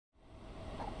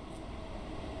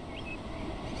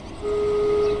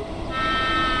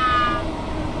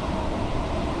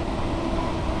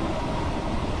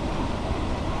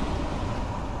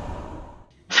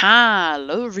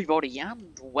Hello everybody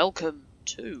and welcome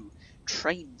to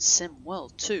Train Sim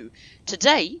World 2.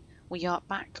 Today we are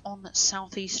back on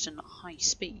Southeastern High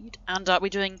Speed and we're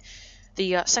doing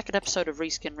the second episode of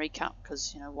Reskin Recap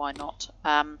because, you know, why not?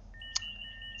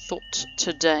 Thought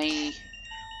today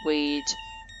we'd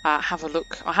have a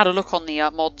look. I had a look on the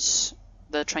mods,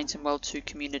 the Train Sim World 2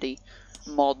 community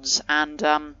mods,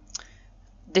 and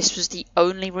this was the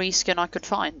only reskin I could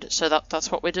find, so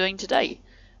that's what we're doing today.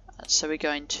 So we're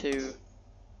going to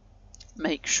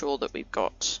make sure that we've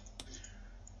got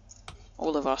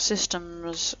all of our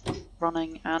systems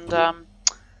running, and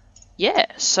yeah,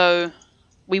 so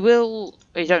we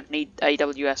don't need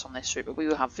AWS on this route, but we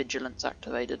will have vigilance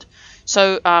activated.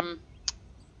 So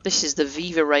this is the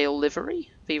Viva Rail livery,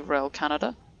 Viva Rail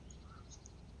Canada.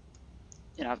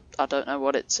 You know, I don't know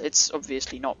what it's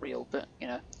obviously not real, but you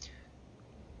know,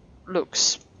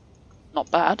 looks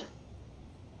not bad.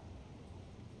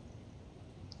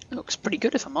 Looks pretty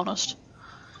good if I'm honest.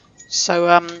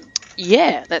 So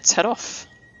yeah, let's head off.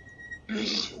 And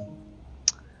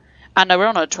we're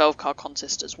on a 12-car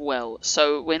contest as well,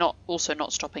 so we're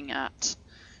not stopping at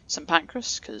St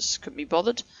Pancras because couldn't be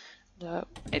bothered.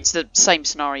 It's the same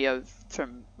scenario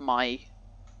from my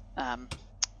turn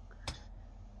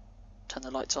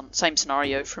the lights on. Same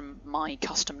scenario from my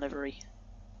custom livery.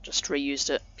 Just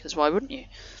reused it because why wouldn't you?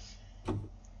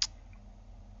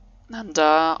 And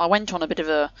I went on a bit of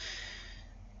a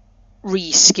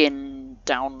reskin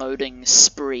downloading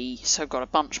spree, so I've got a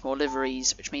bunch more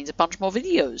liveries, which means a bunch more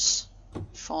videos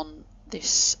on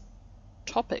this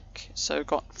topic. So I've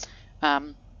got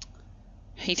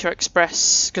Heathrow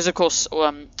Express, because of course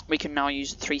we can now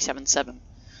use 377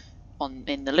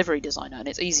 in the livery designer, and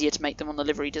it's easier to make them on the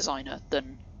livery designer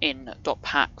than in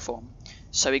 .pack form.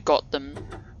 So we got them,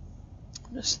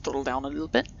 just throttle down a little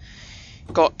bit,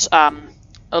 got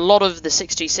a lot of the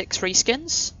 6G6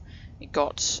 reskins. It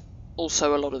got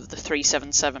also a lot of the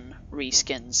 377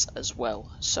 reskins as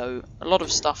well. So a lot of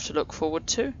stuff to look forward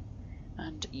to.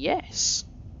 And yes.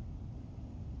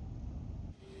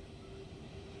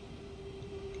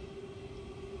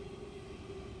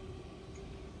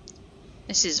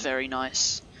 This is very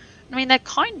nice. I mean, they're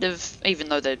kind of, even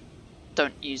though they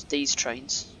don't use these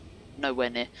trains, nowhere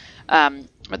near,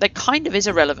 but there kind of is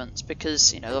a relevance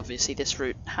because, you know, obviously this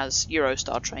route has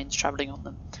Eurostar trains travelling on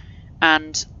them,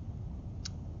 and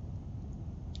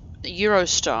the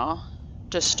Eurostar,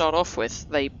 to start off with,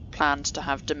 they planned to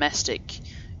have domestic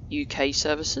UK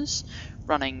services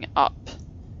running up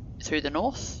through the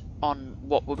north on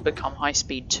what would become High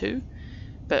Speed 2,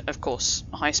 but of course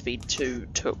High Speed 2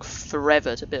 took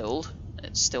forever to build.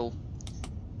 It's still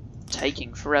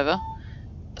taking forever,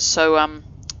 so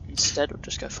instead, we'll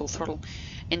just go full throttle.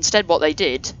 Instead, what they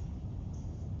did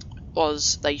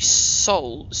was they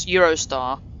sold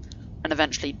Eurostar, and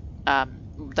eventually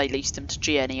they leased them to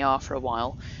GNER for a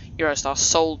while. Eurostar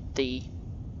sold the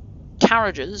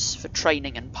carriages for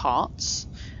training and parts,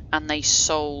 and they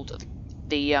sold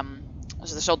the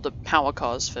power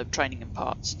cars for training and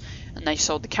parts, and they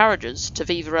sold the carriages to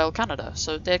Viva Rail Canada.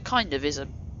 So there kind of is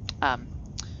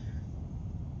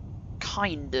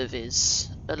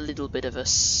a little bit of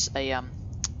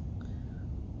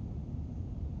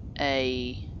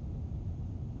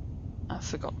I've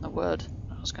forgotten the word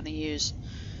I was going to use.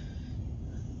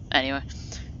 Anyway,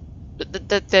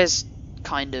 but there's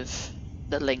kind of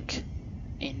the link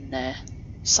in there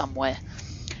somewhere.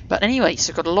 But anyway,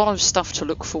 so I've got a lot of stuff to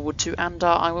look forward to, and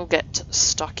I will get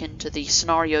stuck into the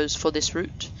scenarios for this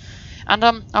route. And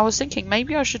I was thinking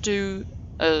maybe I should do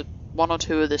one or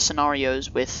two of the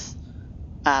scenarios with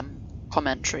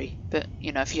commentary, but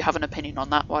you know, if you have an opinion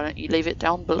on that, why don't you leave it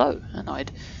down below, and I'd,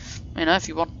 you know, if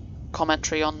you want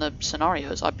commentary on the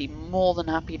scenarios, I'd be more than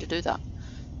happy to do that.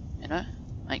 You know,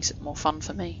 makes it more fun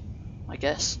for me, I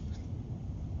guess.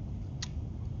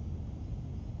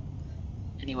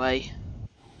 Anyway,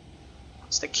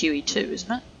 it's the QE2,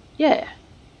 isn't it? Yeah.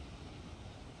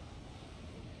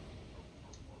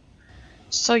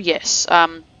 So yes,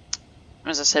 as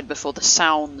I said before, the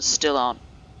sounds still aren't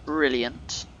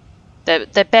brilliant.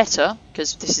 They're better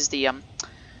because this is the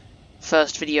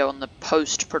first video on the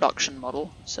post-production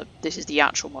model. So this is the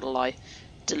actual model. I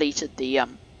deleted the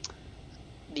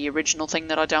original thing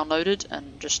that I downloaded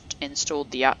and just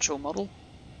installed the actual model.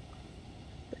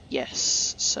 But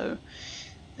yes, so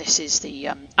this is the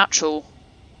actual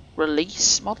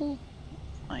release model.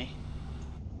 I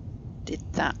did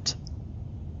that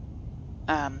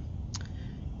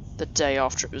the day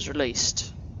after it was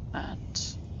released,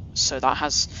 and so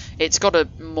it's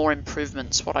got more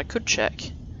improvements. What I could check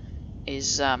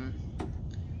is I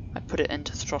put it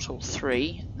into throttle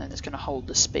 3, and then it's going to hold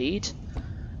the speed,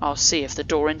 I'll see if the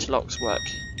door interlocks work.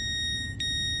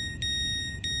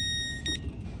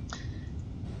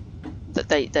 That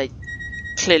they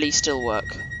clearly still work.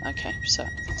 Okay, so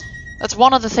that's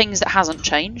one of the things that hasn't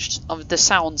changed. The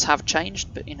sounds have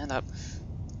changed, but you know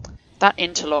that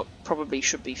interlock probably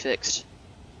should be fixed.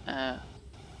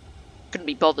 Couldn't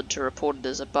be bothered to report it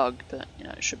as a bug, but you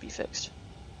know it should be fixed.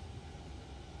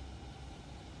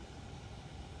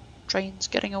 Train's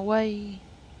getting away.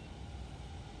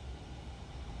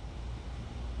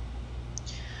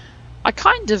 I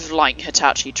kind of like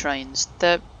Hitachi trains.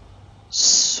 They're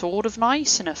sort of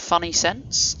nice in a funny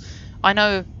sense. I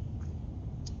know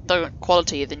the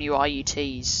quality of the new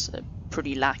IUTs are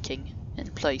pretty lacking in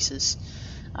places.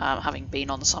 Having been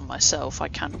on some myself, I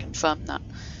can confirm that.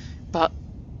 But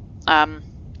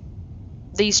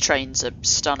these trains are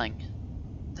stunning.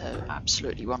 They're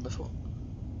absolutely wonderful.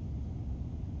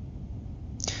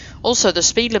 Also, the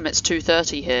speed limit's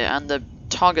 230 here, and the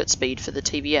target speed for the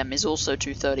TVM is also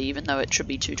 230, even though it should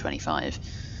be 225.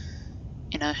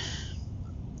 You know.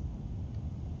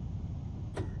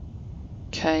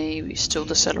 Okay, we're still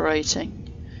decelerating.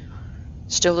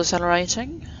 Still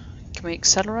decelerating. Can we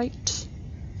accelerate?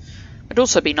 It'd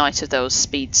also be nice if there was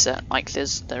speed set like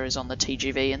there is on the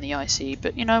TGV and the ICE,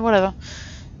 but you know, whatever.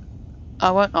 I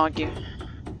won't argue.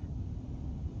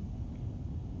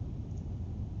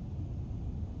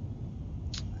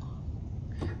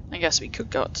 I guess we could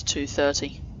go up to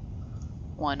 230.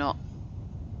 Why not?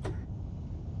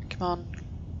 Come on.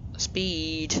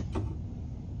 Speed.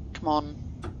 Come on.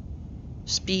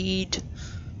 Speed.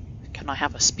 Can I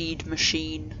have a speed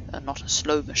machine and not a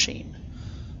slow machine?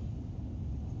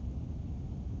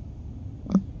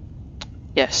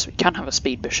 Yes, we can have a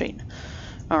speed machine.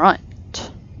 Alright.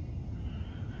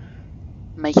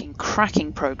 Making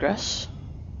cracking progress.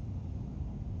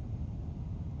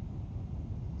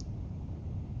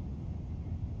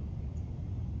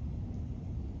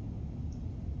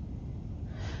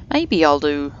 Maybe I'll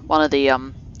do one of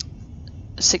the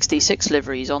 66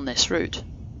 liveries on this route.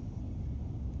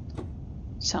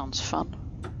 Sounds fun.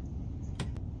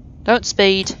 Don't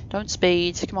speed, don't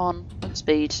speed, come on, don't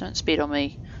speed on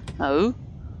me. No,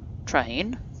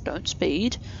 train, don't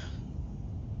speed.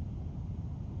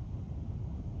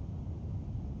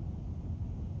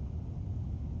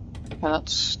 Well,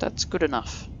 that's good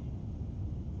enough.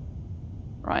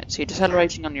 Right, so you're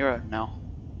decelerating on your own now.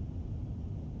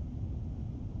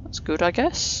 That's good, I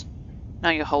guess. Now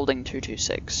you're holding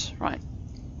 226, right?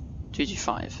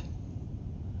 225.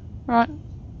 Right.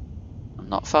 I'm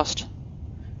not fussed.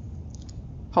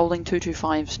 Holding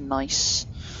 225's nice.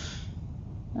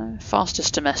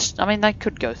 Fastest domestic. I mean, they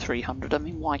could go 300. I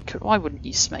mean, why wouldn't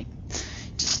you make?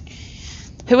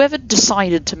 Whoever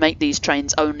decided to make these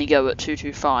trains only go at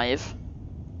 225,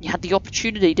 you had the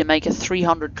opportunity to make a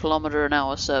 300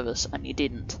 km/h service, and you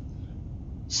didn't.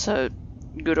 So,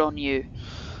 good on you.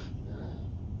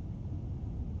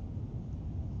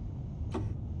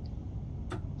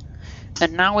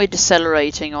 And now we're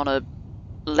decelerating on a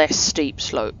less steep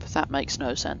slope. That makes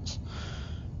no sense.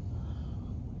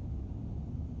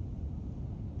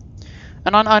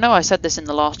 And I know I said this in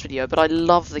the last video, but I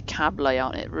love the cab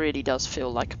layout. It really does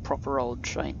feel like a proper old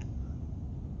train.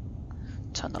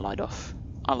 Turn the light off.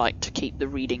 I like to keep the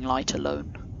reading light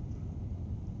alone.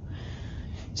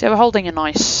 So we're holding a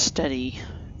nice steady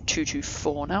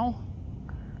 224 now.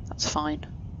 That's fine.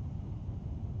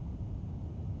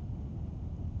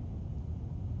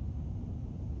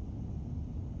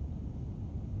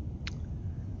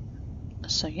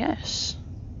 So yes,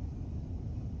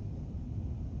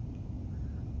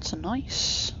 it's a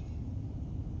nice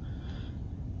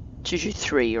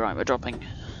 223. Right, we're dropping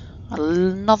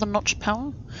another notch of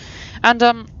power.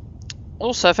 And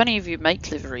also, if any of you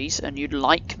make liveries and you'd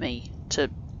like me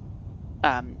to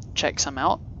check some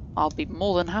out, I'll be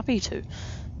more than happy to.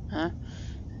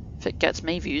 If it gets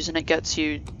me views and it gets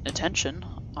you attention,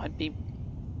 I'd be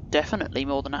definitely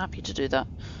more than happy to do that.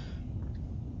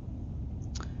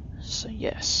 So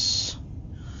yes,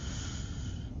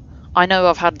 I know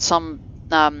I've had some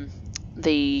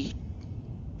the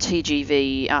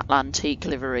TGV Atlantique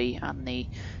livery and the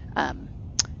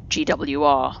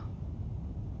GWR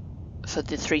for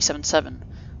the 377.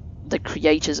 The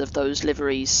creators of those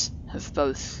liveries have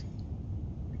both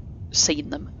seen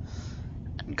them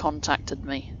and contacted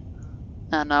me,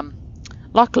 and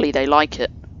luckily they like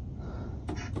it.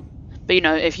 But you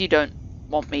know, if you don't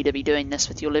want me to be doing this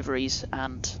with your liveries,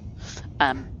 and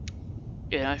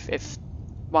you know, if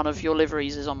one of your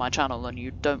liveries is on my channel and you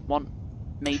don't want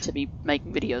me to be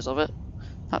making videos of it,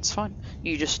 that's fine.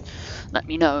 You just let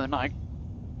me know and I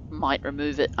might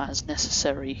remove it as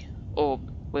necessary, or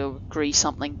we'll agree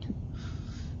something.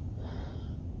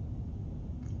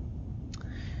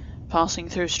 passing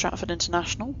through Stratford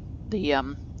International, the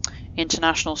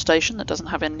international station that doesn't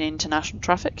have any international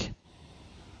traffic.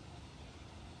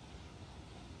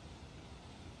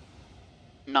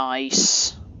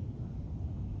 Nice.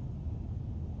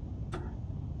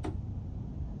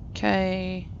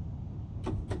 Okay.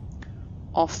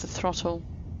 Off the throttle.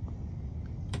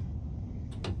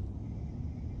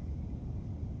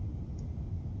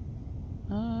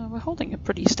 We're holding a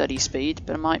pretty steady speed,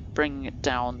 but I might bring it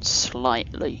down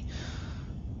slightly.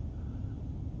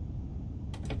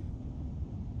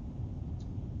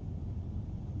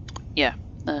 Yeah,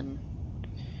 and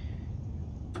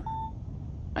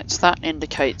that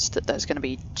indicates that there's going to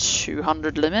be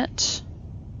 200 limit,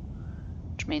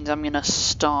 which means I'm going to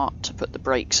start to put the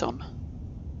brakes on.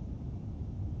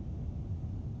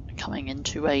 Coming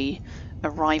into a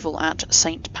arrival at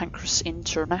St. Pancras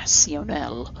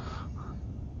International.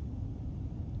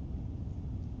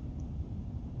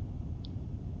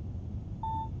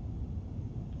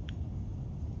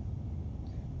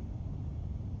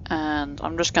 And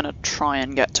I'm just going to try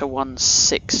and get to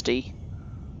 160.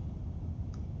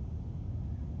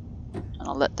 And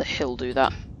I'll let the hill do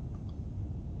that.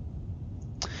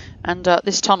 And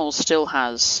this tunnel still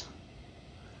has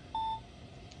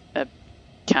a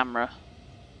camera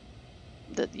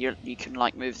that you can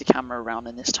like move the camera around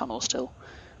in this tunnel still,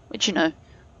 which, you know,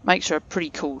 makes for a pretty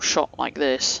cool shot like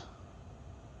this.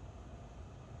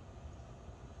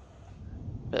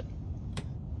 But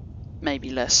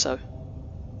maybe less so.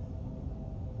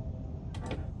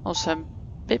 Also,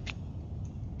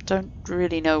 don't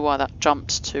really know why that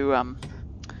jumped to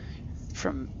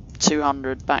from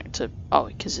 200 back to, oh,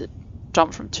 because it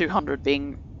jumped from 200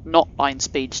 being not line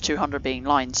speed to 200 being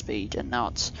line speed, and now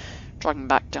it's dragging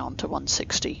back down to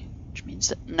 160, which means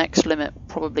that next limit will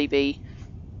probably be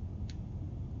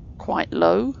quite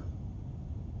low.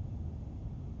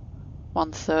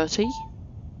 130?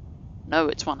 No,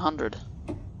 it's 100.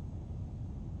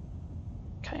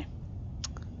 Okay.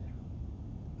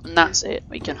 And that's it,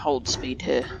 we can hold speed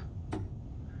here.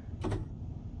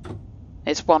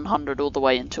 It's 100 all the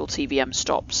way until TVM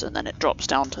stops, and then it drops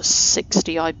down to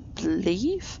 60, I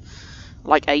believe?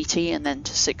 Like 80, and then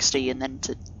to 60, and then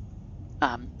to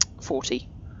 40.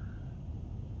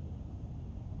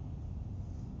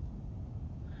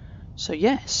 So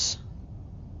yes.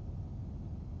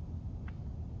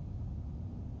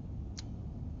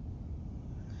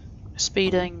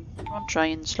 Speeding, come on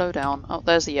train, slow down. Oh,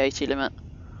 there's the 80 limit.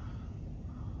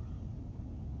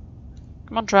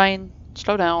 Come on train,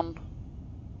 slow down.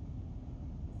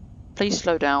 Please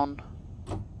slow down.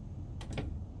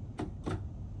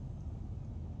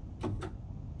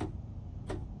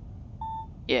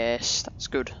 Yes, that's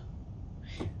good.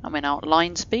 I'm in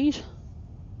outline speed.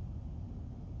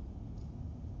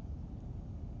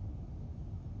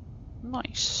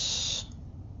 Nice.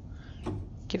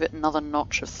 Give it another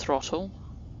notch of throttle.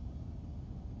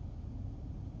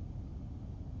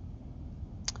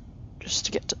 Just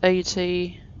to get to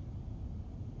 80.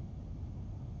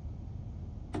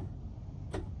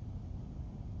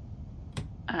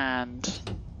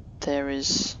 And there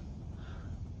is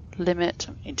limit.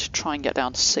 I need to try and get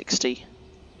down to 60.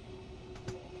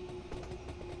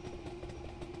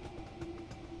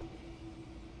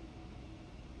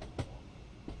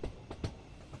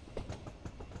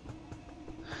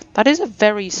 That is a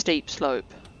very steep slope.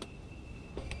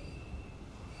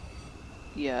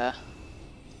 Yeah.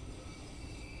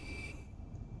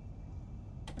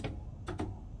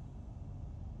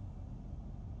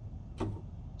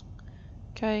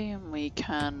 Okay, and we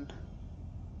can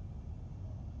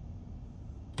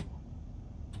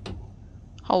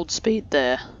hold speed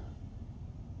there.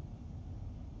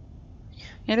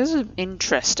 Yeah, this is an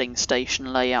interesting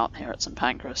station layout here at St.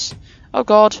 Pancras. Oh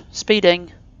god,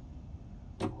 speeding.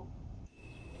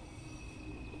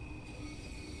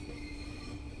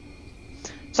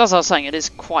 So as I was saying, it is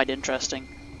quite interesting,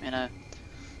 you know,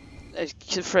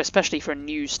 especially for a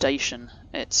new station.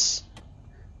 It's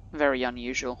very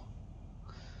unusual.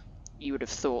 You would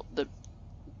have thought that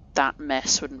that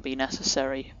mess wouldn't be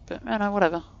necessary, but you know,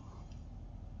 whatever.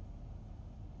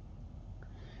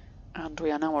 And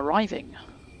we are now arriving.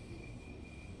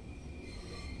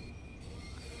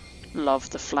 Love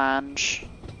the flange.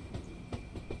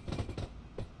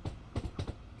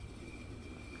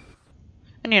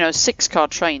 And you know, 6-car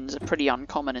trains are pretty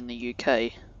uncommon in the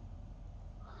UK.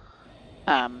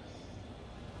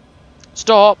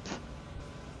 Stop!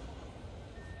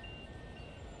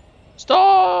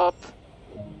 Stop!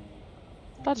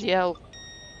 Bloody hell.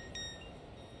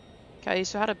 Okay,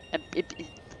 so I had a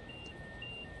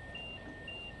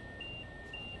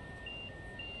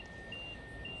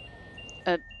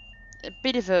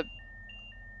bit of a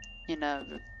you know,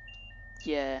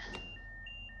 yeah.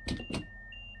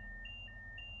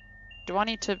 Do I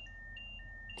need to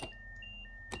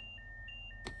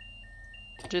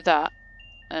do that,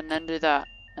 and then do that,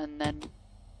 and then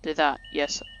do that?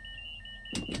 Yes.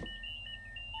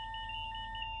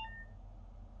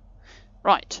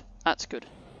 Right, that's good.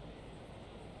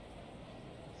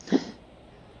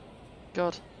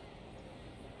 God.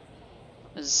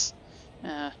 As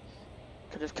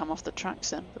could have come off the tracks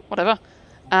then, but whatever.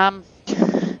 I'm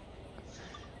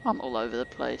all over the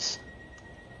place.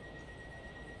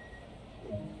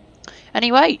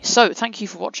 Anyway, so thank you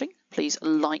for watching. Please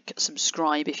like,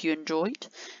 subscribe if you enjoyed,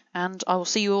 and I will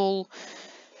see you all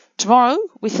tomorrow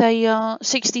with a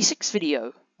 66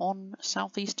 video on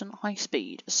Southeastern High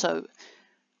Speed. So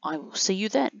I will see you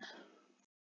then.